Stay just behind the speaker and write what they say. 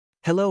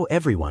Hello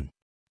everyone.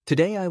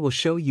 Today I will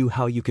show you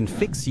how you can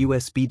fix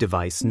USB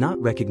device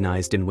not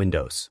recognized in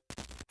Windows.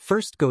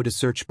 First go to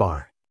search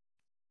bar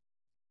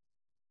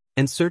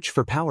and search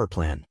for power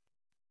plan.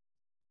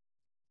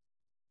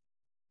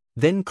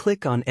 Then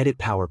click on edit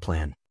power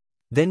plan.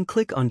 Then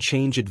click on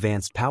change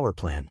advanced power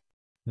plan.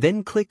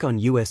 Then click on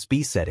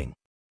USB setting.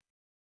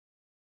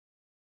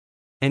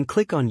 And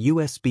click on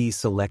USB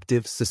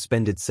selective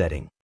suspended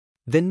setting.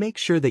 Then make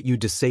sure that you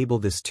disable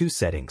this two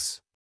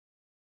settings.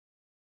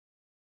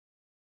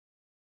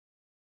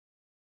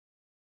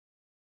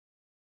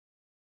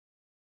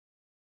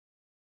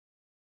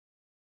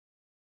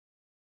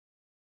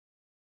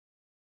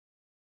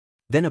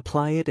 Then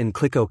apply it and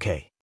click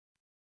OK.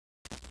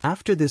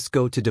 After this,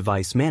 go to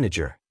Device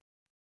Manager.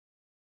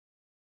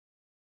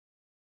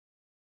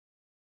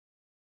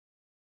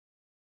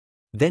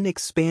 Then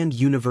expand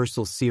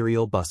Universal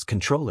Serial Bus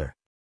Controller.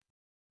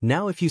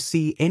 Now if you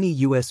see any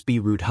USB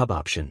root hub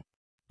option,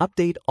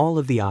 update all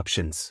of the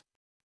options.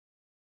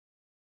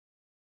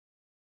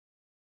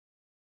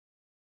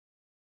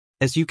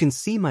 As you can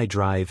see, my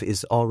drive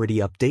is already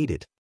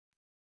updated.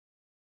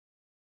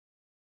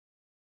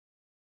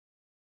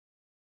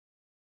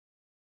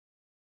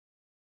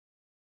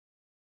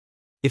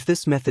 If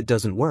this method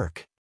doesn't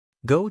work,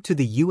 go to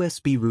the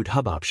USB root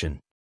hub option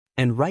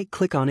and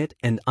right-click on it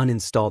and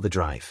uninstall the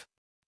drive.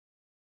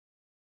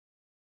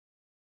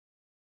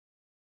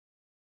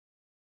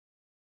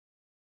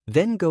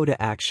 Then go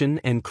to Action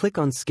and click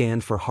on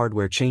Scan for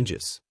hardware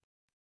changes.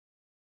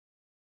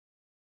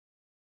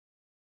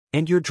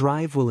 And your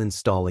drive will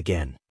install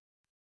again.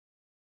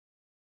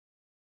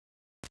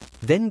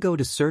 Then go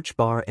to search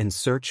bar and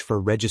search for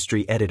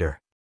Registry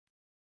Editor.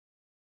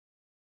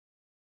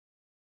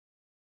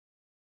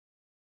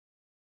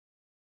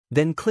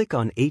 Then click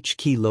on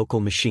H-key local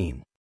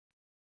machine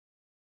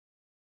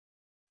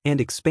and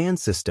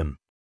expand system.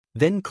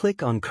 Then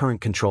click on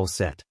current control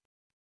set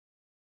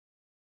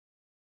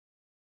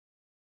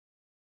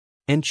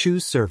and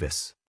choose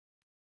service.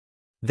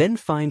 Then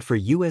find for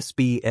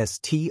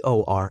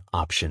USBSTOR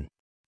option.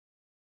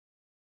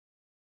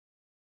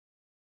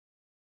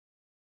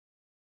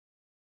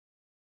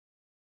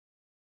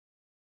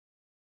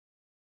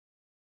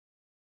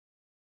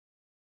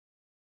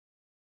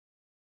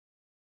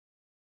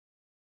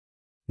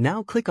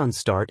 Now click on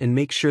Start and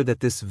make sure that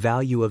this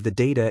value of the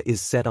data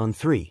is set on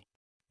 3.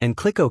 And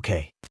click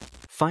OK.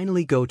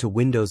 Finally go to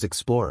Windows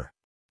Explorer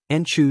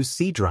and choose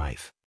C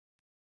drive.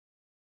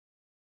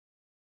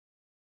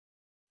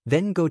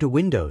 Then go to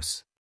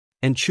Windows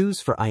and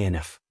choose for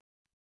INF.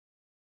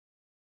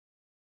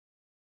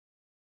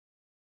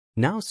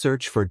 Now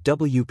search for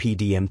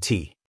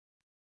WPDMT.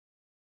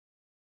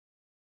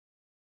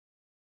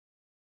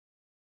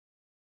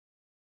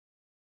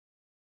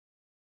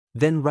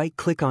 Then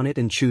right-click on it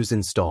and choose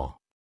Install.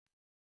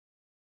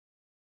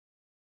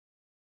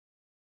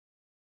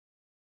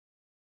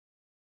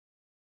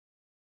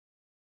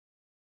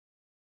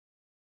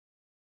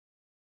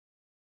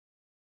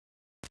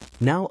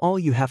 Now all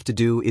you have to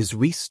do is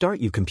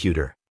restart your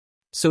computer.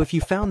 So if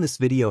you found this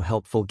video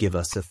helpful, give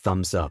us a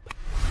thumbs up.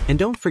 And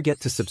don't forget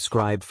to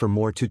subscribe for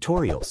more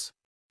tutorials.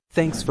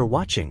 Thanks for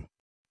watching.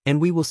 And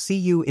we will see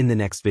you in the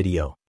next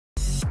video.